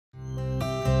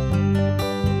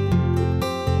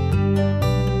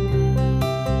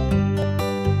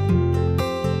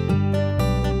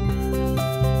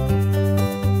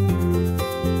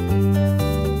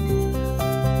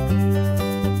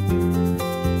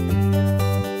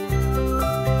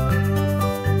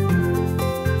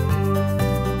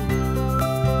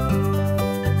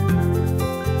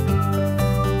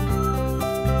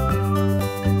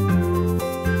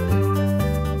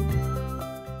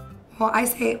I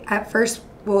say at first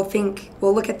we'll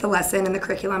look at the lesson and the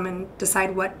curriculum and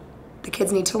decide what the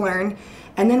kids need to learn.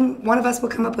 And then one of us will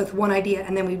come up with one idea,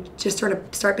 and then we just sort of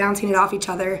start bouncing it off each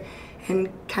other and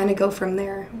kind of go from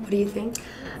there. What do you think?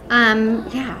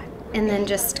 Yeah, and then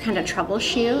just kind of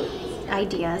troubleshoot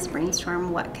ideas,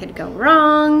 brainstorm what could go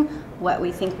wrong, what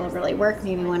we think will really work.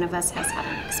 Maybe one of us has had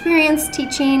an experience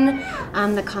teaching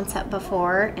the concept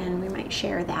before, and we might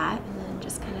share that, and then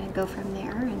just kind of go from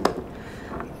there and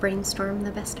brainstorm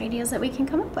the best ideas that we can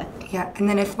come up with. Yeah, and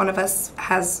then if one of us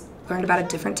has learned about a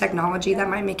different technology that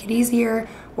might make it easier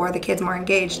or the kids more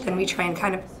engaged, then we try and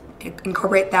kind of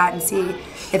incorporate that and see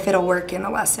if it'll work in the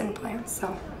lesson plan.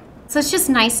 So it's just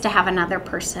nice to have another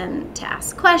person to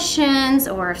ask questions,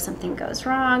 or if something goes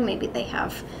wrong, maybe they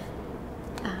have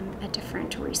a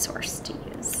different resource to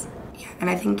use. Yeah, and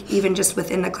I think even just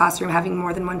within the classroom, having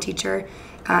more than one teacher,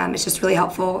 it's just really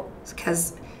helpful,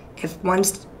 because if one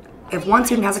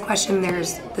student has a question,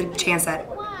 there's the chance that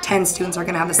 10 students are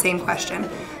going to have the same question.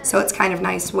 So it's kind of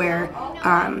nice where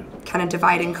kind of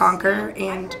divide and conquer,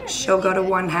 and she'll go to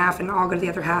one half and I'll go to the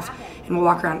other half, and we'll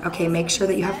walk around. Okay, make sure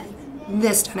that you have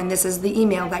this done, and this is the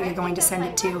email that you're going to send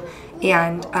it to.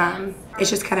 And it's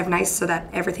just kind of nice so that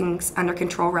everything's under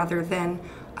control, rather than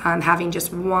having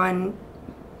just one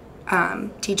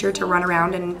teacher to run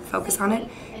around and focus on it.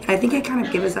 And I think it kind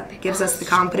of gives us the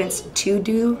confidence to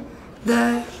do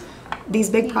these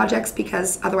big projects,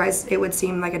 because otherwise it would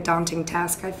seem like a daunting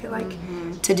task, I feel like,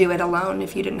 to do it alone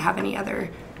if you didn't have any other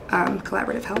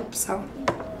collaborative help. So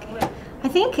I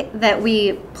think that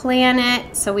we plan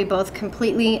it so we both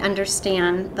completely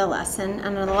understand the lesson,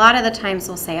 and a lot of the times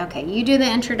we'll say, okay, you do the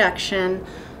introduction,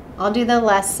 I'll do the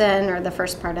lesson, or the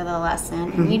first part of the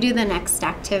lesson, and you do the next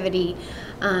activity,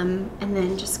 and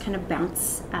then just kind of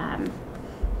bounce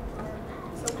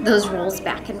those roles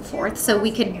back and forth, so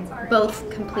we could both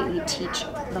completely teach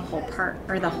the whole part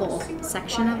or the whole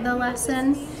section of the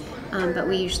lesson, but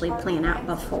we usually plan out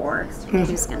before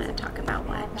who's going to talk about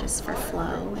what, just for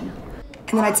flow.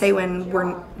 And then I'd say when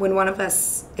one of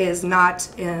us is not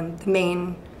the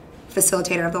main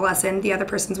facilitator of the lesson, the other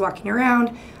person's walking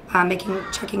around,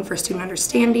 checking for student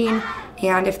understanding,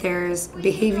 and if there's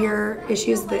behavior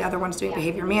issues, the other one's doing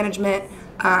behavior management,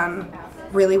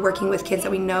 really working with kids that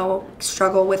we know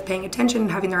struggle with paying attention,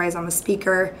 having their eyes on the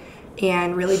speaker,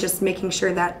 and really just making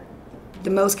sure that the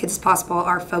most kids as possible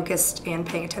are focused and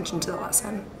paying attention to the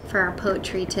lesson. For our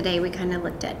poetry today, we kind of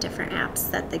looked at different apps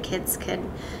that the kids could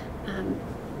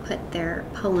put their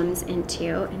poems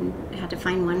into, and had to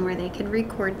find one where they could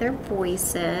record their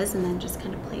voices, and then just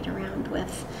kind of played around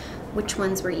with which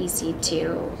ones were easy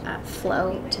to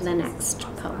flow to the next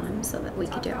poem, so that we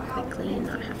could do it quickly and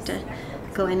not have to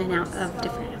go in and out of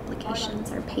different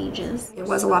applications or pages. It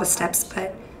was a lot of steps,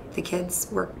 but the kids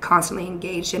were constantly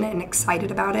engaged in it and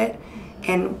excited about it,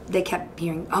 and they kept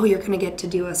hearing, oh, you're going to get to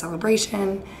do a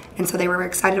celebration, and so they were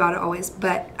excited about it always.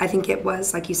 But I think it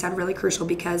was, like you said, really crucial,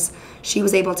 because she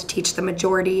was able to teach the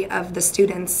majority of the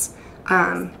students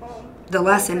the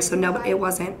lesson, so it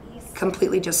wasn't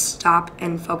completely just stop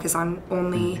and focus on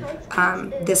only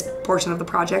this portion of the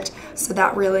project. So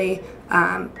that really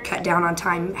cut down on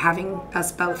time, having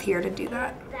us both here to do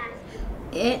that.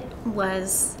 It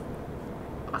was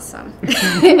awesome.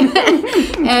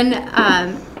 And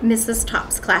Mrs.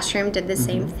 Top's classroom did the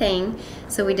same thing.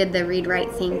 So we did the read,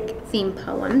 write, think theme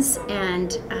poems,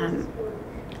 and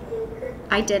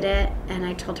I did it, and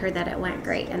I told her that it went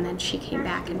great, and then she came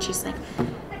back and she's like,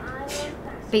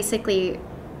 basically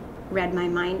read my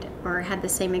mind, or had the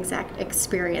same exact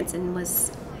experience, and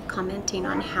was commenting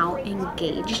on how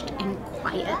engaged and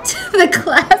quiet the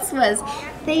class was.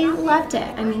 They loved it.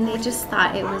 I mean, they just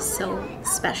thought it was so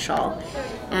special,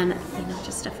 and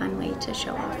just a fun way to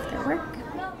show off their work.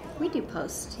 We do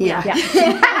post. Yeah.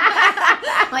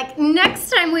 Like, next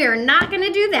time we are not going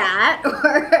to do that,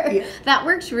 or that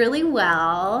worked really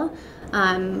well.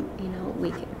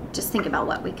 We could just think about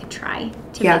what we could try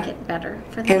to make it better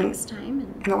for the next time.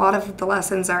 And a lot of the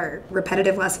lessons are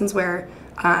repetitive lessons where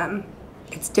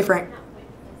it's different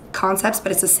concepts,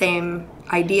 but it's the same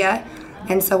idea.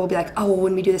 And so we'll be like, oh,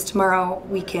 when we do this tomorrow,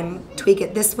 we can tweak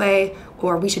it this way,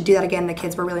 or we should do that again. The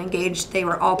kids were really engaged. They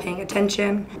were all paying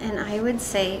attention. And I would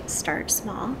say start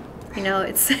small.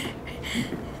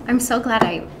 I'm so glad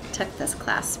I took this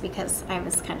class, because I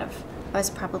was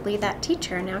probably that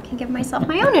teacher. Now I can give myself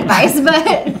my own advice,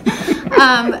 but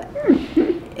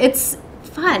it's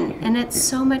fun, and it's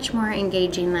so much more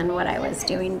engaging than what I was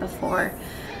doing before.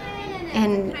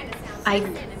 And I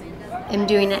am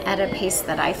doing it at a pace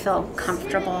that I feel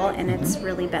comfortable, and it's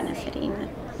really benefiting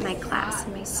my class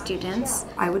and my students.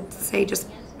 I would say just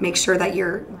make sure that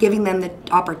you're giving them the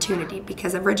opportunity,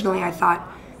 because originally I thought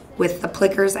with the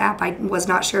Plickers app, I was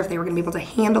not sure if they were going to be able to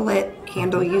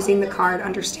handle using the card,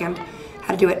 understand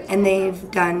how to do it, and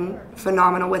they've done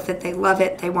phenomenal with it. They love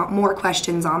it. They want more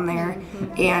questions on there,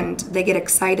 and they get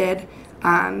excited.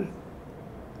 I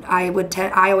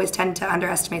always tend to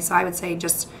underestimate, so I would say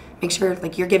just make sure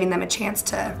like you're giving them a chance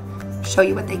to show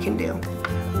you what they can do.